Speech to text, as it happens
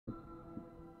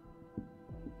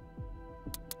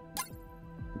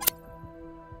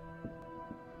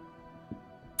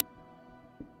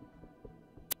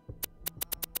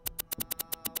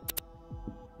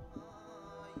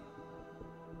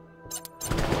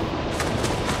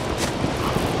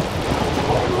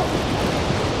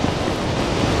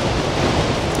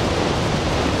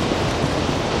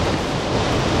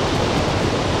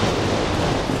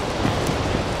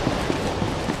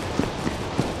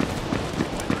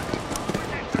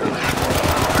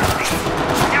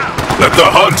the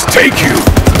hunt take you!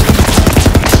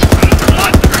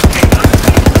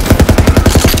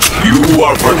 You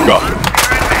are forgotten.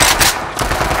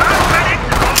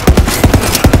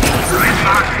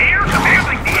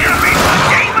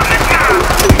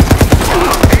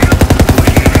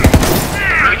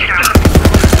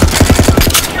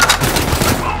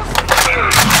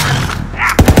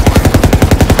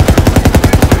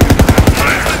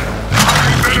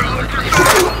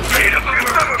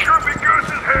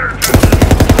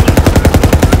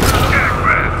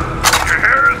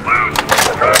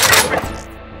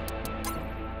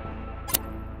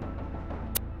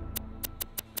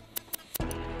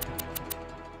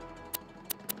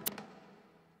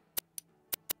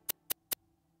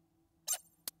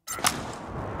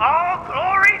 All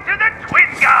glory to the Twin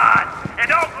Gods,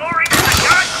 and all glory to the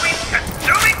God Queen's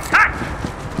consuming touch!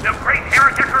 The great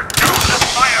heretic herself, the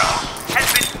Firehawk, has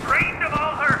been drained of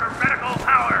all her heretical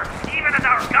power, even as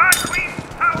our God Queen's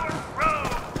power grows!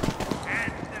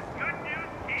 And the good news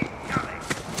keeps coming.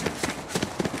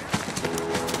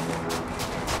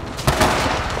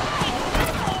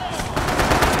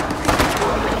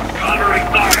 Covering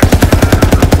fire!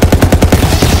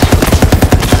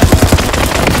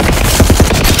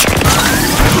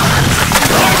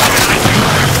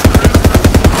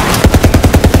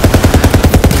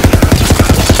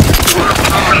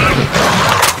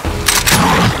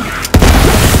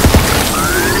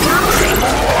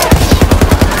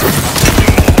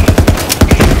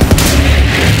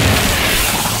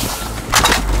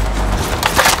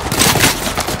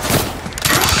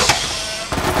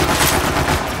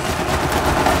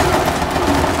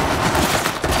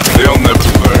 They'll never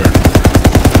learn.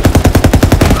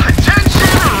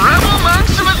 Attention, rebel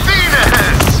monks of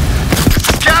Athenas! This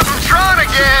is Captain Tron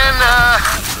again.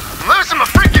 I'm losing my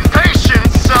freaking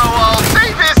patience, so I'll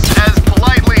say this as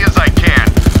politely as I can.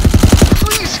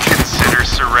 Please consider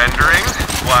surrendering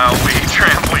while we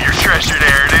trample your treasured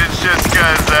heritage just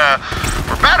because,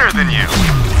 we're better than you.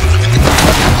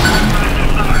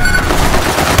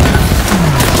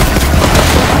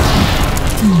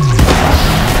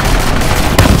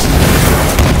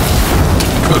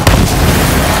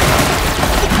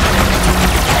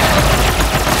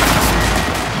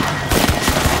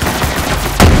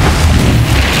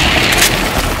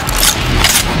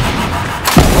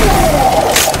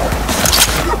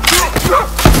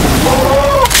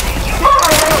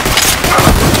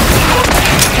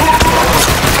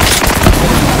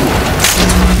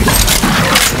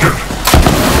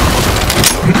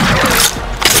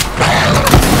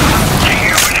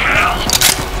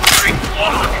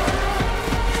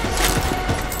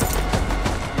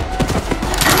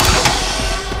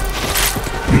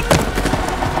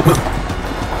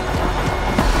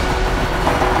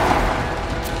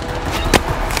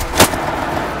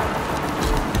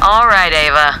 All right,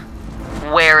 Ava.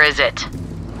 Where is it?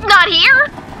 Not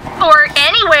here, or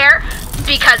anywhere,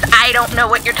 because I don't know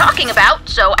what you're talking about,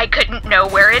 so I couldn't know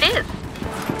where it is.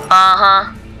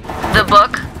 Uh-huh. The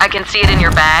book? I can see it in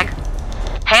your bag.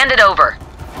 Hand it over.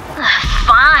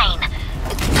 Fine.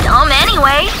 It's dumb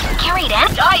anyway. Carried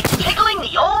in. Died tickling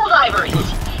the old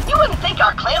ivories. You wouldn't think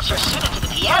our clamps are suited to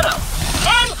the piano.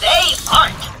 And they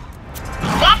aren't.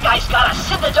 That guy's got a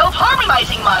synth-dope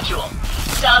harmonizing module.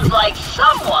 Sounds like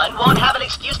someone won't have an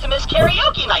excuse to miss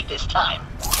karaoke night this time.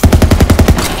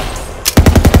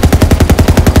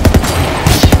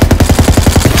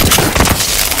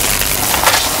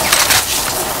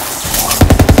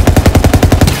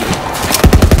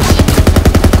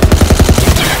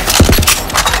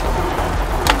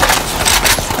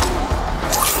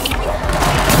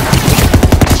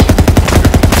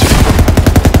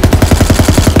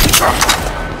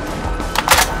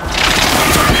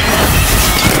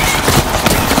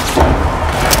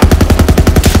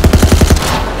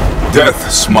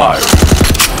 Death smile.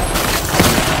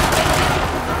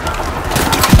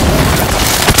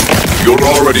 You're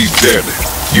already dead.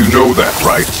 You know that,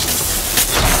 right?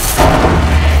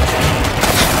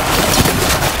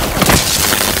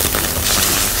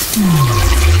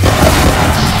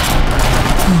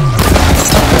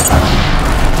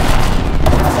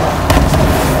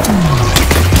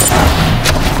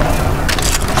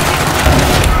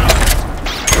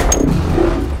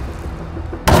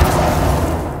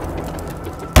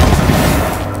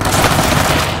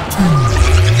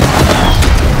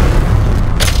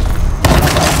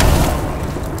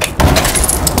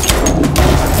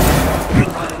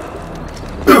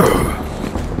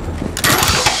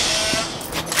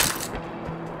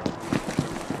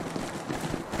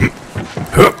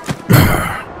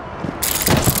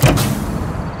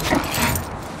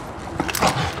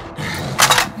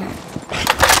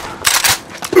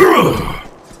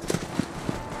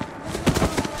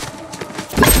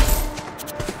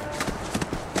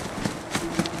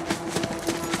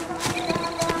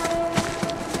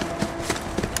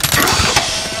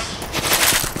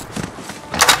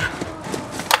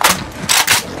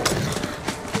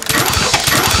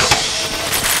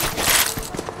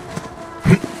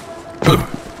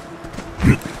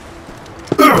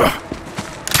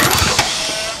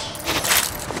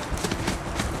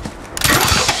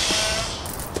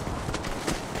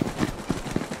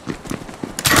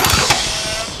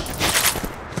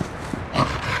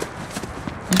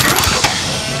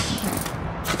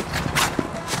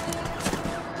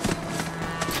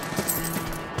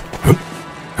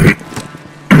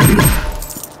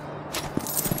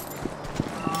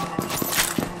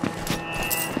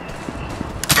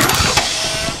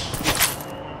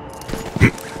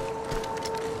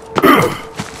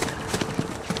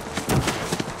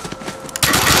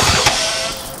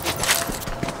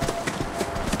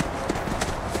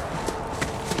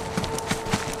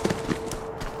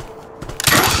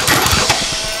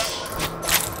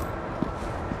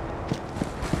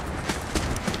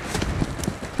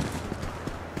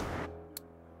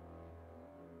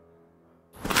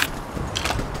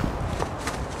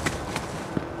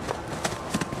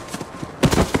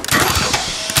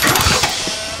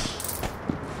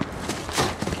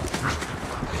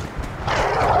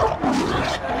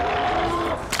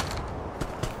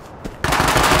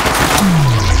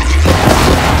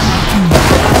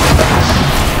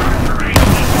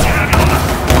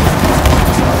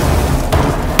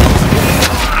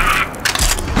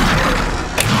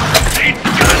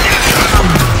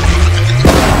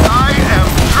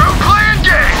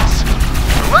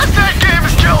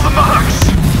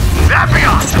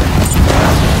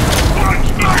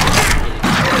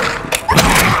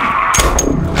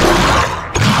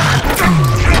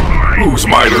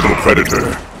 my little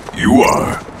predator. You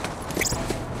are.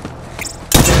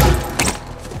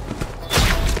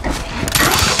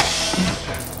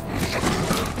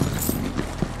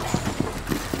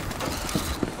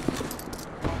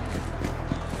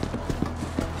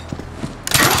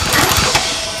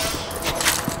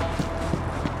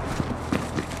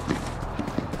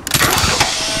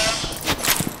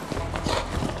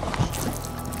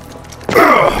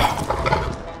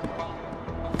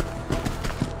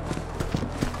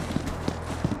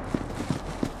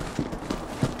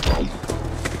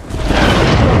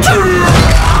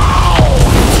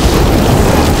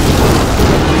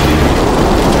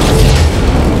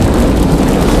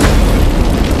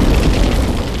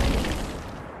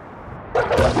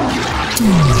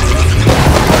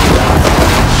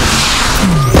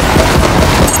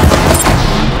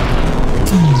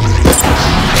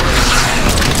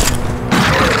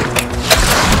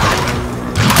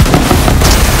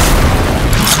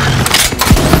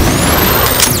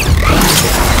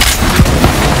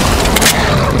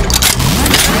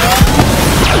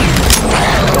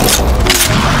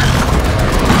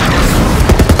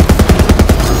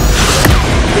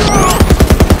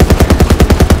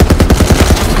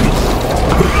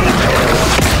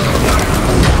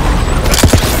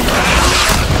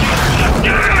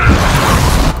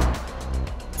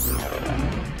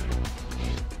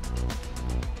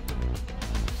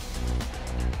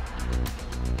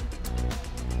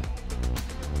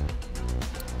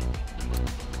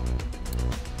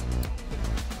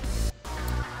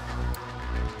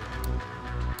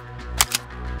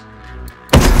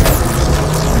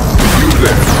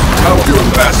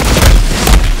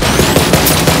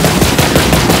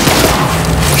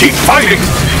 Keep fighting!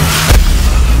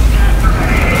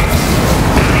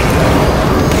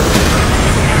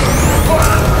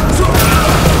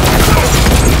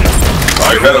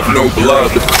 I have no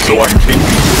blood, so I'm taking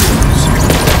yours.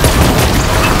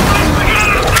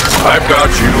 I've got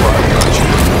you.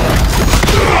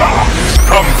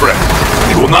 Come, friend.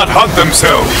 They will not hunt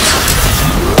themselves.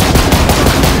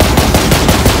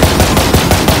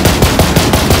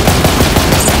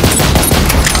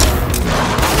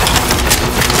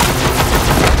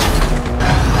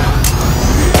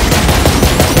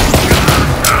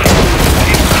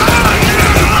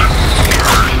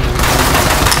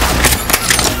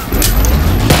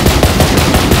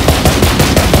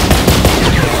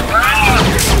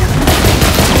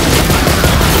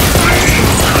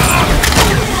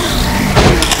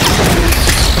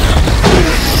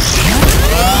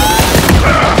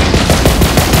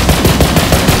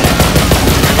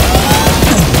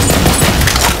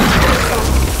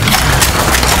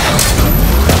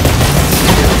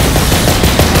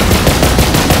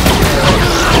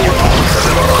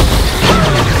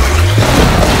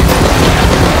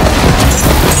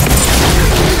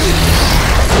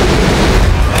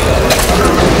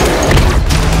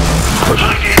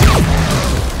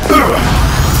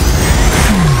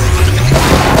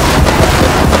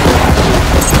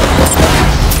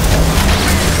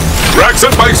 Racks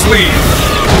up my sleeve!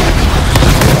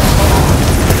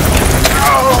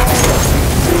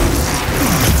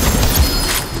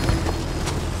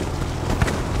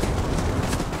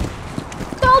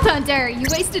 Gold Hunter, you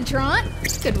wasted Tron?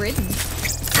 Good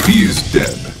riddance. He is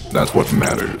dead. That's what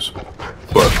matters.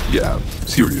 But yeah,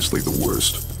 seriously the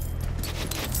worst.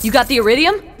 You got the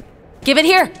iridium? Give it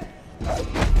here!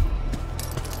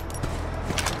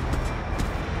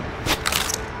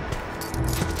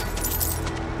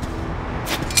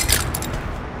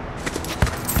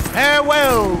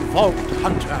 Farewell, Vault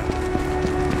Hunter.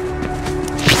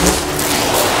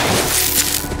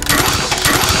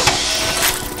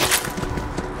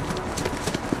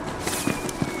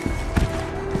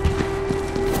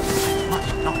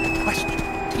 Must not question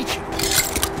teaching.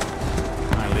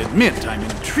 I'll admit I'm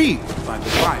intrigued by the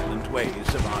violent ways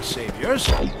of our saviors.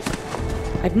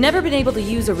 I've never been able to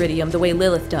use iridium the way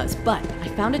Lilith does, but I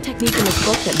found a technique in this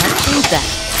book that might change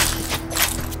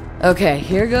that. Okay,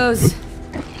 here goes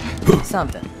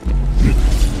something.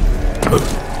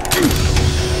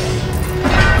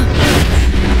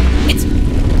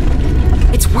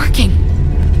 It's working.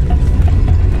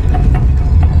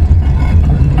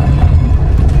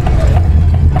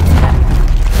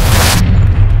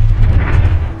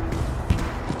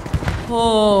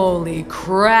 Holy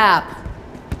crap.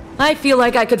 I feel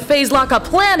like I could phase lock a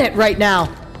planet right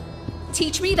now.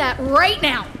 Teach me that right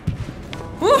now.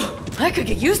 Whew, I could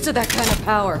get used to that kind of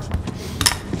power.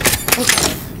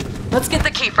 Okay, let's get the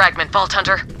key fragment, Vault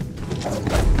Hunter.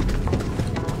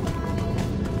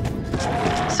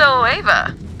 So,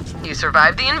 Ava, you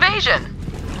survived the invasion.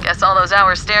 Guess all those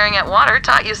hours staring at water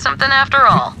taught you something after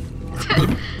all.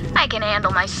 I can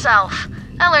handle myself.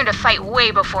 I learned to fight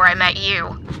way before I met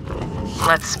you.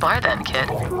 Let's spar then, kid.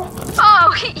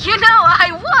 Oh, you know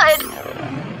I would!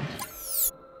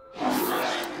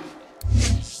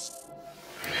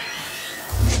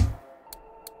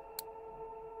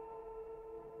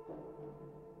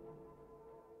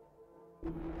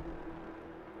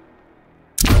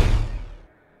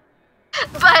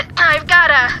 But I've got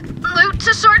a loot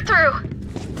to sort through.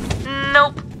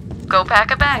 Nope. Go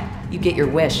pack a bag. You get your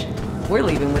wish. We're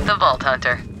leaving with The Vault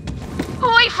Hunter.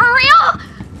 Wait, for real?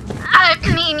 I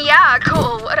mean, yeah,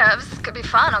 cool, whatevs. Could be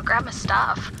fun, I'll grab my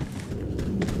stuff.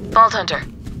 Vault Hunter,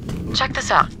 check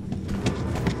this out.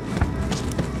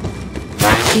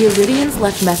 The Iridians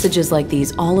left messages like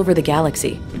these all over the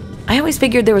galaxy. I always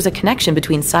figured there was a connection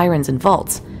between sirens and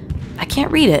vaults. I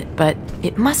can't read it, but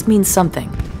it must mean something.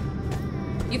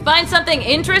 You find something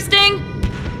interesting?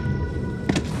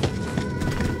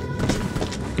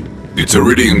 It's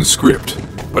Iridian script,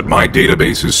 but my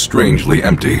database is strangely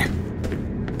empty.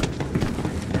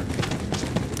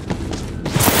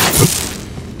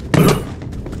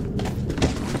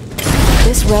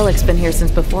 This relic's been here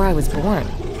since before I was born.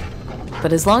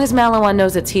 But as long as Malawan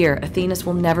knows it's here, Athenas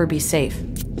will never be safe.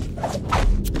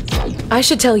 I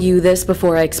should tell you this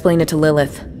before I explain it to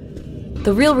Lilith.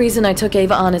 The real reason I took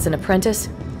Ava on as an apprentice,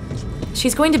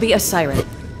 she's going to be a siren,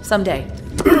 someday.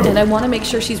 And I want to make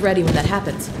sure she's ready when that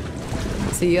happens.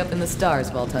 See you up in the stars,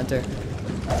 Vault Hunter.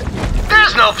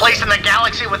 There's no place in the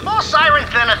galaxy with more sirens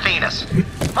than Athena's.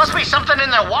 Must be something in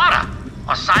their water.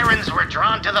 Or sirens were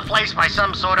drawn to the place by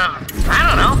some sort of, I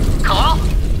don't know, call?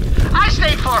 I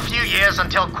stayed for a few years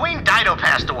until Queen Dido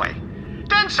passed away.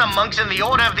 Then some monks in the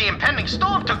Order of the Impending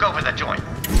Storm took over the joint.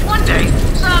 One day,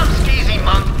 some skeezy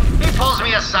monk, he pulls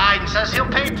me aside and says he'll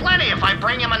pay plenty if I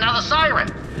bring him another siren.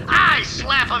 I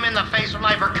slap him in the face with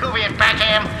my Verkuvian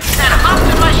backhand and hopped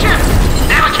in my ship.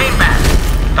 Never came back.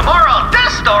 The moral of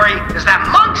this story is that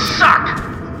monks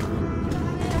suck.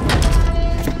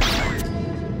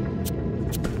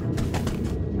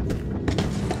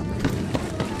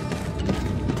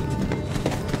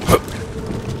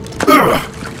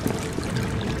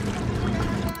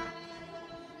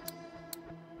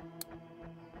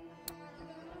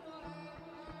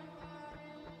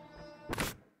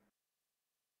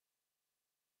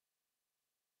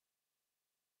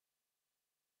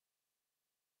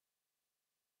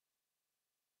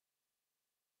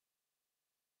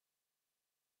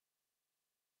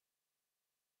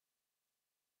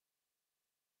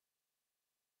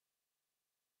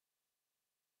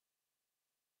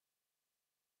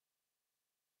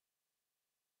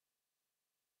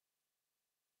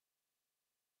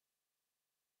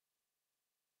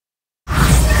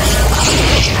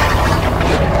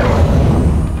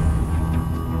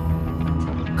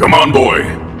 Come on, boy.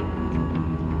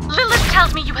 Lilith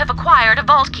tells me you have acquired a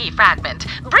vault key fragment.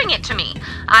 Bring it to me.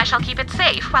 I shall keep it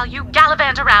safe while you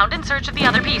gallivant around in search of the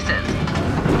other pieces.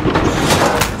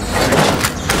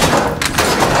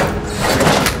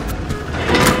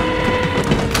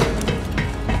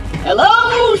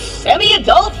 Hello,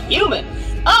 semi-adult human.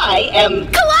 I am...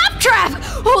 Claptrap!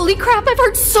 Holy crap, I've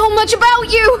heard so much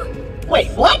about you!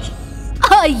 Wait, what?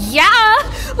 Yeah!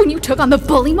 When you took on the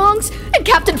Bullymongs, and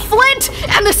Captain Flint,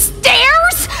 and the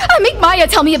stairs! I make Maya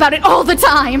tell me about it all the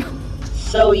time!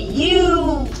 So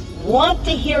you want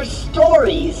to hear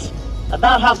stories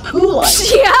about how cool I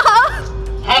am?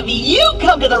 Yeah! Have you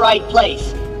come to the right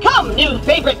place? Come, new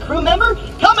favorite crew member,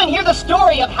 come and hear the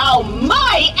story of how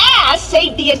my ass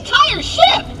saved the entire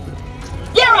ship!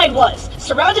 There I was,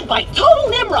 surrounded by total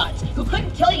Nimrods, who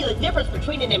couldn't tell you the difference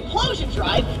between an implosion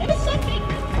drive and a sunbeam.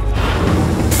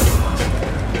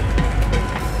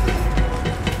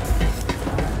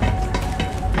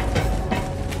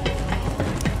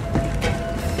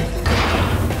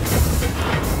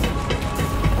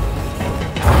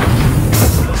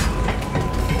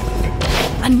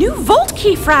 A new vault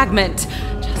key fragment!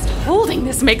 Just holding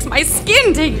this makes my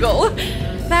skin tingle.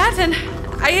 That and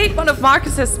I ate one of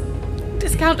Marcus's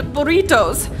discounted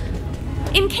burritos.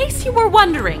 In case you were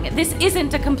wondering, this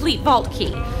isn't a complete vault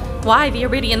key. Why the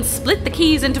Iridians split the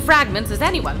keys into fragments is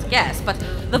anyone's guess, but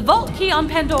the vault key on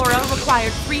Pandora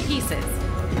required 3 pieces.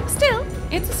 Still,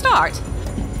 it's a start.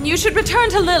 You should return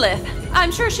to Lilith.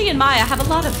 I'm sure she and Maya have a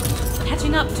lot of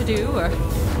catching up to do, or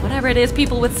whatever it is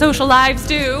people with social lives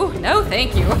do. No,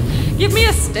 thank you. Give me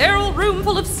a sterile room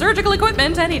full of surgical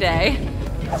equipment any day.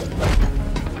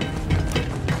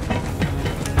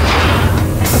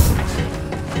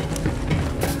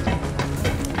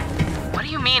 What do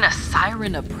you mean, a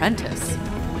siren apprentice?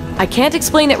 I can't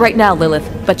explain it right now, Lilith,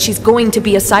 but she's going to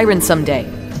be a siren someday.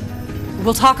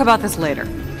 We'll talk about this later.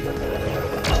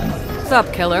 What's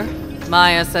up, killer?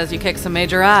 Maya says you kicked some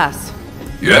major ass.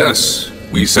 Yes,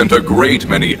 we sent a great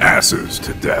many asses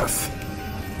to death.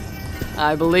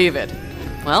 I believe it.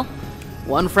 Well,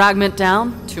 one fragment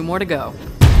down, 2 more to go.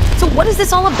 So what is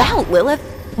this all about, Lilith?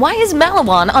 Why is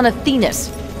Malawan on Athenas?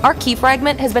 Our key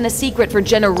fragment has been a secret for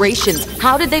generations.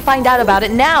 How did they find out about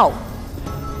it now?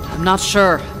 I'm not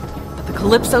sure, but the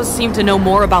Calypsos seem to know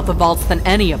more about the vaults than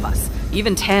any of us,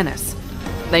 even Tanis.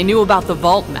 They knew about the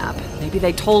vault map. Maybe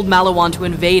they told Malawan to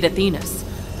invade Athenas.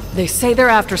 They say they're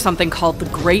after something called the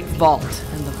Great Vault,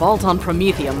 and the vault on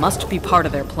Promethea must be part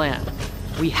of their plan.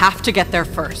 We have to get there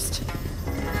first.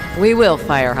 We will,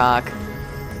 Firehawk.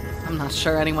 I'm not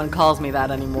sure anyone calls me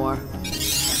that anymore.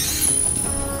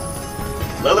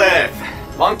 Lilith,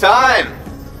 long time.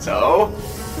 So,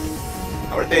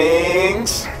 how are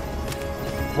things?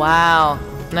 Wow,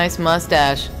 nice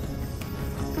mustache.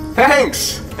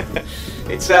 Thanks.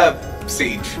 It's a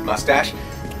siege mustache.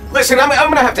 Listen, I'm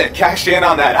gonna have to cash in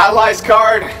on that Allies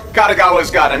card.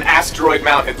 Katagawa's got an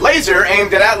asteroid-mounted laser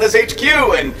aimed at Atlas HQ,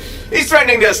 and he's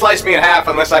threatening to slice me in half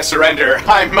unless I surrender.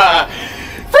 I'm,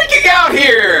 freaking out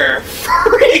here!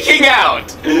 Freaking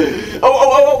out!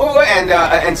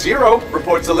 And Zero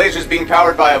reports the laser's being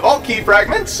powered by a vault key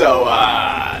fragment, so,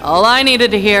 All I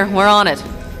needed to hear, we're on it.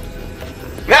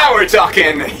 Now we're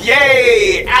talking!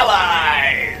 Yay!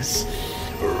 Allies!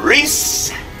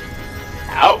 Reese,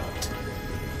 out.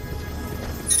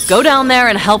 Go down there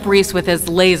and help Reese with his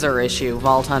laser issue,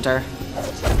 Vault Hunter.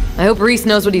 I hope Reese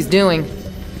knows what he's doing.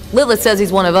 Lilith says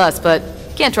he's one of us, but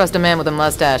can't trust a man with a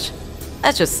mustache.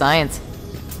 That's just science.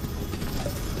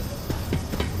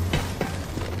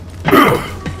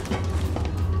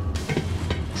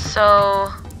 So,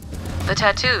 the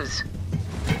tattoos.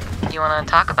 You want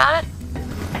to talk about it?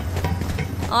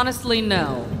 Honestly,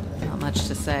 no. Not much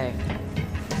to say.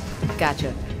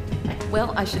 Gotcha.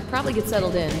 Well, I should probably get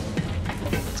settled in.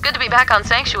 It's good to be back on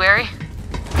Sanctuary.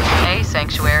 Hey,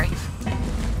 Sanctuary.